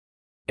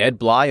Ed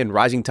Bly and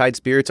Rising Tide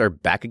Spirits are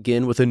back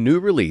again with a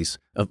new release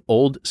of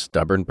Old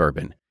Stubborn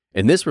Bourbon.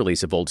 And this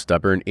release of Old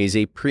Stubborn is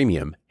a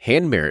premium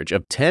hand marriage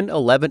of 10,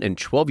 11, and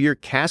 12-year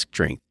cask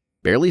strength,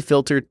 barely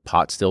filtered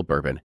pot still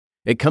bourbon.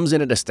 It comes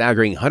in at a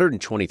staggering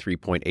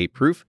 123.8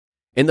 proof,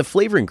 and the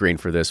flavoring grain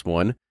for this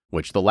one,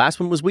 which the last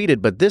one was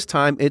wheated, but this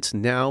time it's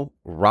now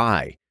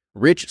rye.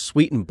 Rich,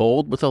 sweet, and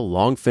bold with a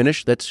long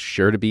finish that's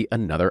sure to be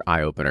another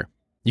eye-opener.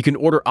 You can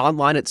order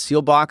online at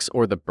Sealbox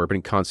or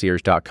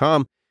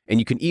thebourbonconcierge.com, and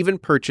you can even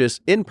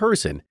purchase in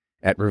person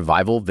at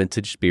Revival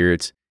Vintage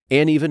Spirits,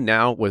 and even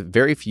now with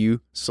very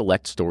few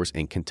select stores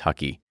in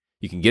Kentucky.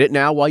 You can get it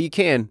now while you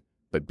can,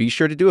 but be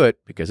sure to do it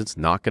because it's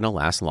not going to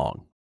last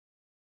long.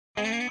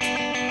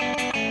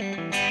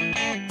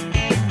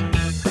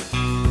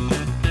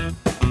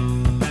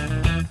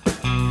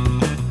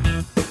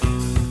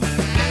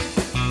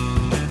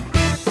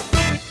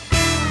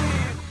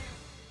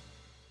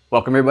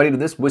 Welcome everybody to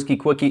this Whiskey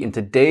Quickie, and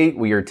today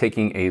we are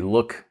taking a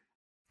look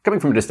coming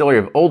from a distillery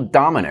of Old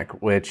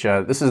Dominick, which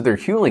this is their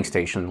Huling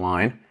Station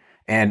line.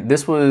 And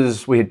this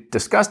was, we had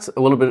discussed a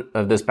little bit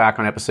of this back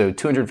on episode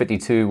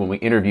 252 when we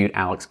interviewed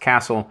Alex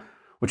Castle,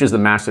 which is the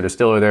master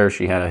distiller there.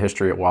 She had a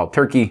history at Wild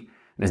Turkey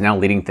and is now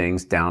leading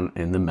things down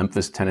in the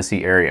Memphis,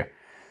 Tennessee area.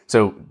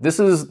 So this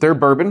is their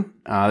bourbon.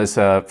 It's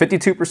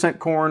 52%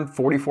 corn,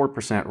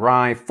 44%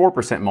 rye,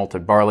 4%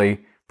 malted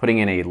barley, putting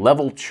in a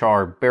level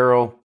char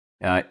barrel.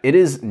 It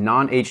is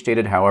non-age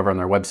dated. However, on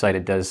their website,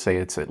 it does say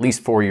it's at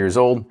least 4 years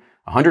old.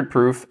 100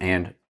 proof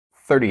and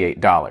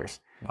 $38.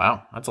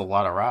 Wow, that's a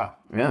lot of rye.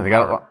 Yeah, they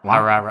got a lot.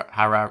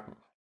 High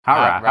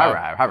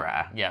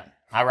rye. Yeah,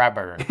 high rye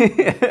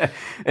bourbon.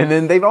 And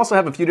then they also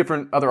have a few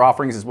different other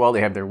offerings as well.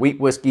 They have their wheat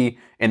whiskey,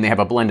 and they have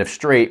a blend of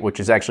straight, which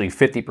is actually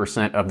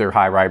 50% of their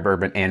high rye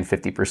bourbon and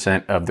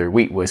 50% of their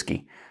wheat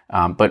whiskey.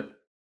 But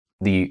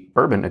the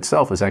bourbon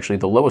itself is actually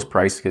the lowest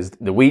price because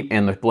the wheat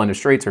and the blend of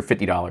straights are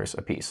 $50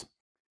 a piece.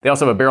 They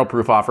also have a barrel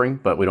proof offering,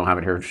 but we don't have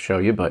it here to show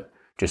you, but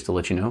just to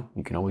let you know,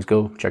 you can always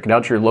go check it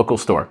out at your local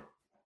store.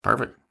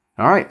 Perfect.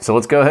 All right, so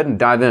let's go ahead and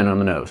dive in on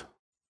the nose.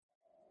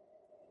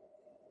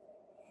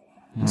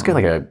 It's got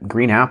like a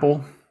green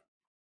apple.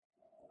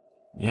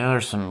 Yeah,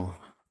 there's some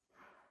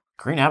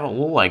green apple, a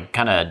little like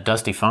kind of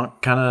dusty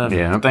funk kind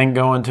of thing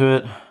going to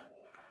it.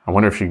 I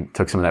wonder if she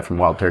took some of that from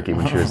Wild Turkey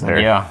when she was there.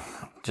 Yeah,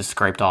 just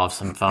scraped off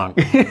some funk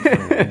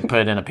and put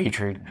it in a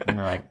Petri. And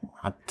they're like,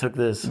 I took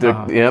this.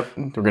 Yep,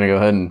 we're going to go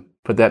ahead and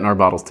put that in our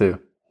bottles too.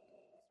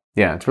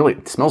 Yeah,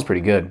 it smells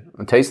pretty good.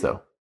 The taste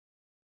though.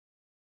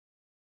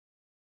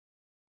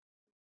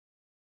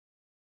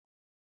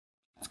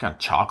 It's kind of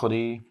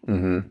chocolatey.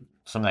 Mm-hmm.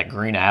 Some of that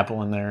green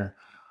apple in there.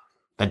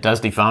 That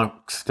dusty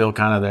funk's still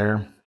kind of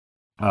there.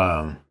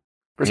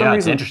 For some reason,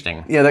 it's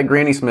interesting. Yeah, that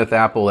Granny Smith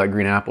apple, that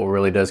green apple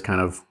really does kind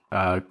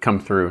of come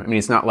through. I mean,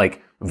 it's not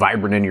like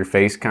vibrant in your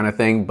face kind of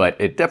thing, but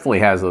it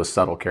definitely has those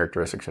subtle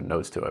characteristics and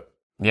notes to it.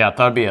 Yeah, I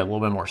thought it'd be a little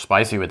bit more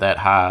spicy with that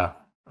high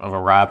of a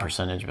rye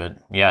percentage, but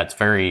yeah, it's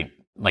very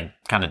like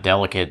kind of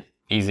delicate,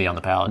 easy on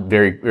the palate.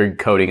 Very, very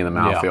coating in the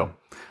mouthfeel.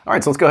 Yeah. All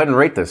right, so let's go ahead and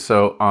rate this.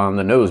 So on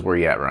the nose, where are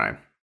you at, Ryan?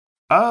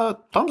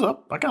 Thumbs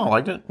up. I kind of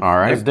liked it. All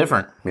right. It's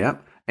different. Yeah.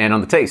 And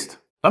on the taste?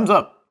 Thumbs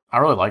up. I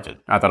really liked it.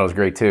 I thought it was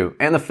great too.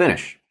 And the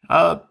finish?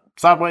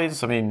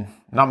 Sideways. I mean,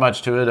 not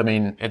much to it. I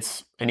mean,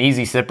 it's an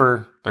easy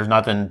sipper. There's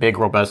nothing big,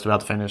 robust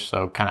about the finish,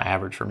 so kind of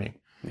average for me.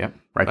 Yep.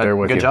 Right there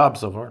with you. Good job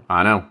so far.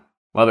 I know.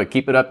 Love it.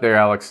 Keep it up there,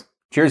 Alex.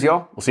 Cheers,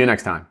 y'all. We'll see you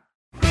next time.